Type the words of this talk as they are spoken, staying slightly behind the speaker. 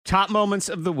Top moments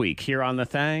of the week here on The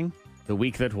Thang, the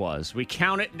week that was. We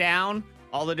count it down,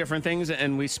 all the different things,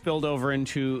 and we spilled over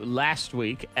into last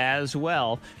week as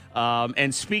well.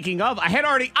 And speaking of, I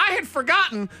had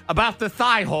forgotten about the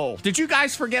thigh hole. Did you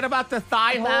guys forget about the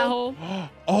thigh hole?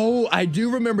 Oh, I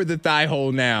do remember the thigh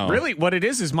hole now. Really? What it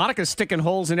is Monica's sticking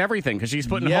holes in everything because she's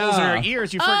putting holes in her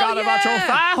ears. You forgot about your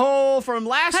thigh hole from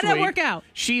last week. How'd that work out?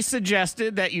 She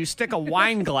suggested that you stick a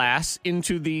wine glass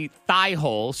into the thigh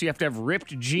hole, so you have to have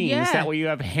ripped jeans. Yeah. That way you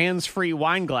have hands-free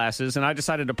wine glasses, and I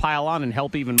decided to pile on and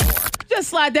help even more. Just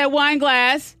slide that wine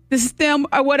glass, the stem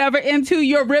or whatever, into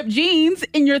your ripped jeans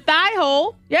in your thigh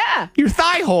hole. Yeah. Your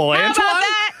thigh hole, How Antoine. about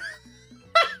that?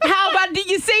 How about, do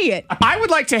you see it? I would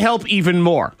like to help even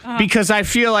more because I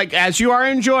feel like as you are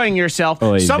enjoying yourself,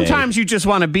 sometimes you just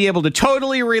want to be able to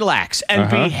totally relax and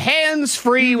be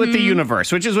hands-free with the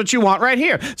universe, which is what you want right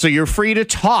here. So you're free to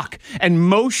talk and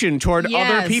motion toward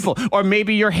other people. Or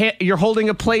maybe you're holding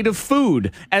a plate of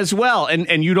food as well,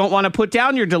 and you don't want to put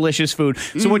down your delicious food.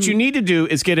 So what you need to do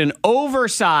is get an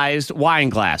oversized wine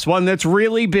glass, one that's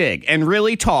really big and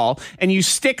really tall, and you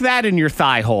stick that in your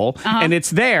thigh hole, and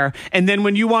it's there. And then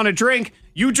when you want to drink,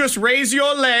 you just raise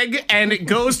your leg and it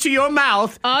goes to your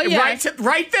mouth. Oh, yes.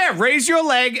 Right there. Raise your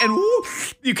leg and woo,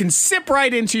 you can sip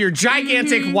right into your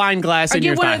gigantic wine glass in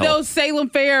your thigh hole. Get one of those Salem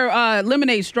Fair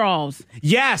lemonade straws.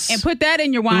 Yes. And put that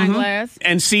in your wine glass.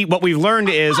 And see, what we've learned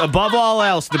is, above all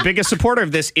else, the biggest supporter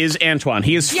of this is Antoine.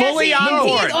 He is fully on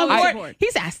board. He is on board.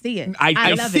 I see it.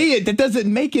 I see it. That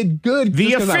doesn't make it good.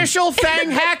 The official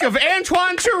Thang hack of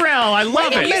Antoine Terrell. I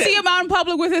love it. If you see him out in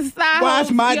public with his thigh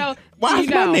hole, Why is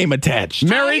my name attached?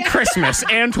 Merry Christmas,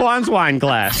 Antoine's wine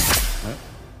glass.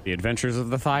 The Adventures of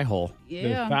the Thigh Hole.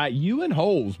 Yeah. You and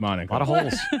holes, Monica. A lot of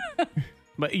holes.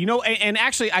 But, and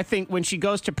actually, I think when she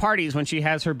goes to parties, when she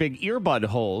has her big earbud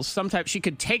holes, sometimes she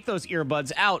could take those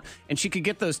earbuds out and she could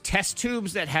get those test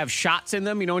tubes that have shots in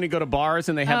them. You know, when you go to bars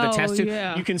and they have the test tube,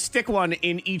 you can stick one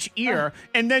in each ear,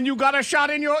 and then you got a shot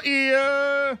in your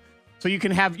ear. So you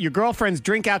can have your girlfriends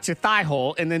drink out your thigh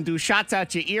hole and then do shots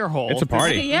out your ear hole. It's a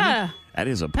party. Yeah. That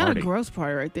is a Kind party. of gross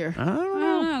party right there. I don't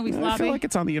know. I feel like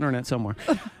it's on the internet somewhere.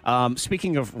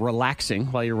 Speaking of relaxing,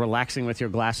 while you're relaxing with your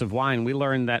glass of wine, we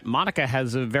learned that Monica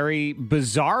has a very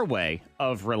bizarre way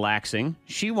of relaxing.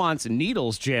 She wants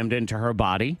needles jammed into her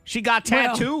body. She got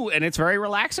tattoo, and it's very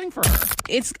relaxing for her.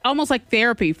 It's almost like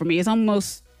therapy for me.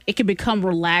 It can become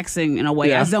relaxing in a way.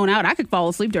 Yeah. I zone out. I could fall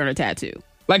asleep during a tattoo.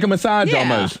 Like a massage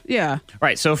almost. Yeah.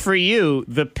 Right. So for you,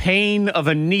 the pain of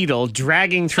a needle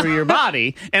dragging through your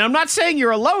body, and I'm not saying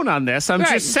you're alone on this. I'm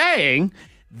just saying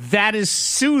that is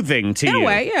soothing to you. In a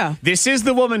way, yeah. This is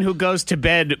the woman who goes to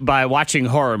bed by watching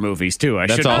horror movies, too.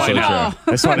 That's also point true. out.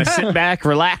 I just want to sit back,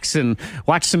 relax, and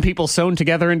watch some people sewn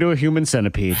together into a human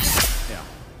centipede. Yeah.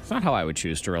 It's not how I would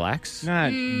choose to relax.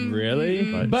 Not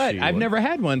really. But I've never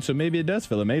had one, so maybe it does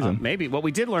feel amazing. Maybe. What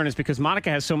we did learn is because Monica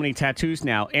has so many tattoos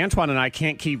now, Antoine and I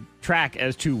can't keep track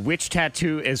as to which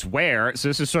tattoo is where. So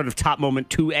this is sort of top moment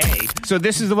 2A. So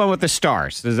this is the one with the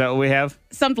stars. Is that what we have?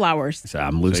 Sunflowers. So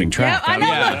I'm losing track. Yeah, I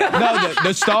know. No,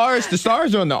 the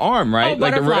stars are on the arm, right? Oh,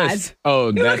 like the butterflies. wrist.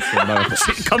 Oh, that's the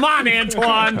butterflies. Come on,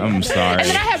 Antoine. I'm sorry. And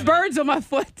then I have birds on my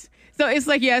foot. So it's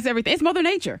like, it's everything. It's Mother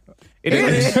Nature. It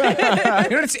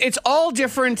is. It's all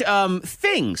different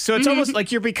things. So it's almost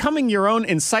like you're becoming your own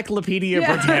Encyclopedia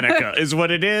Britannica is what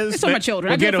it is. It's for my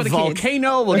children. We'll I do get it a for the kids.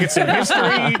 volcano. We'll get some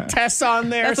history tests on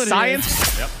there. That's what it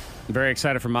Science. Yep. I'm very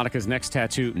excited for Monica's next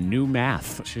tattoo, new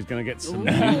math. She's going to get some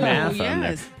new math on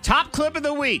there. Top clip of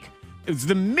the week. It's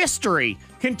the mystery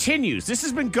continues. This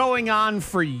has been going on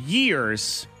for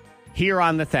years here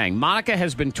on The Thang. Monica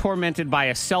has been tormented by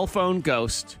a cell phone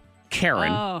ghost,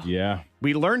 Karen. Oh. Yeah.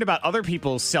 We learned about other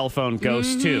people's cell phone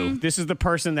ghosts, too. This is the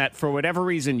person that, for whatever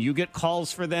reason, you get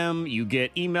calls for them, you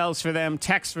get emails for them,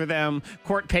 texts for them,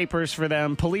 court papers for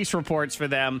them, police reports for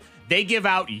them. They give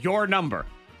out your number.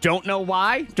 Don't know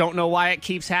why. Don't know why it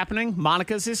keeps happening.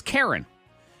 Monica's is Karen.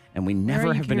 And we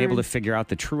never have been able to figure out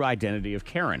the true identity of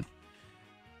Karen.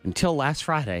 Until last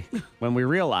Friday, when we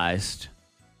realized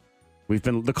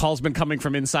the call's been coming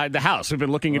from inside the house. We've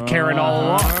been looking at Karen all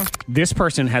along. This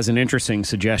person has an interesting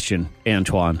suggestion,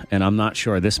 Antoine, and I'm not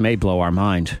sure. This may blow our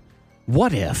mind.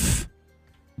 What if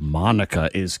Monica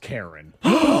is Karen?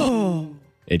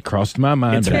 It crossed my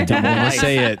mind, but I didn't want to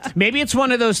say it. Maybe it's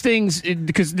one of those things,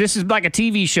 because this is like a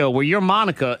TV show where you're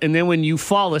Monica, and then when you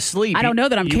fall asleep... I don't know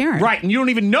that I'm Karen. Right, and you don't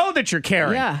even know that you're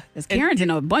Karen. Yeah, because Karen's in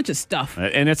a bunch of stuff.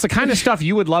 And it's the kind of stuff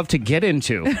you would love to get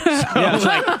into.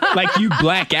 Like you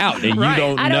black out and Right. you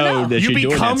don't I don't know know. that You you're doing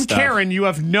that become stuff. Karen, you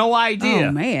have no idea.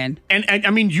 Oh, man. And I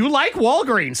mean, you like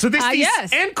Walgreens, so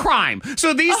Yes. and crime.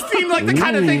 So these seem like the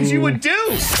kind of things you would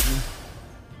do.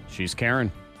 She's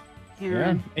Karen.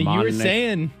 Karen. And you were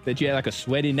saying that you had like a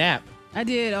sweaty nap. I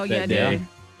did. Oh, yeah, I day. did.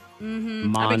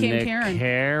 I became Karen.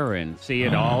 Karen. See,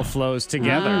 it all flows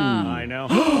together. I know.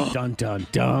 Dun, dun,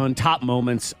 dun. Top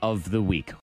moments of the week.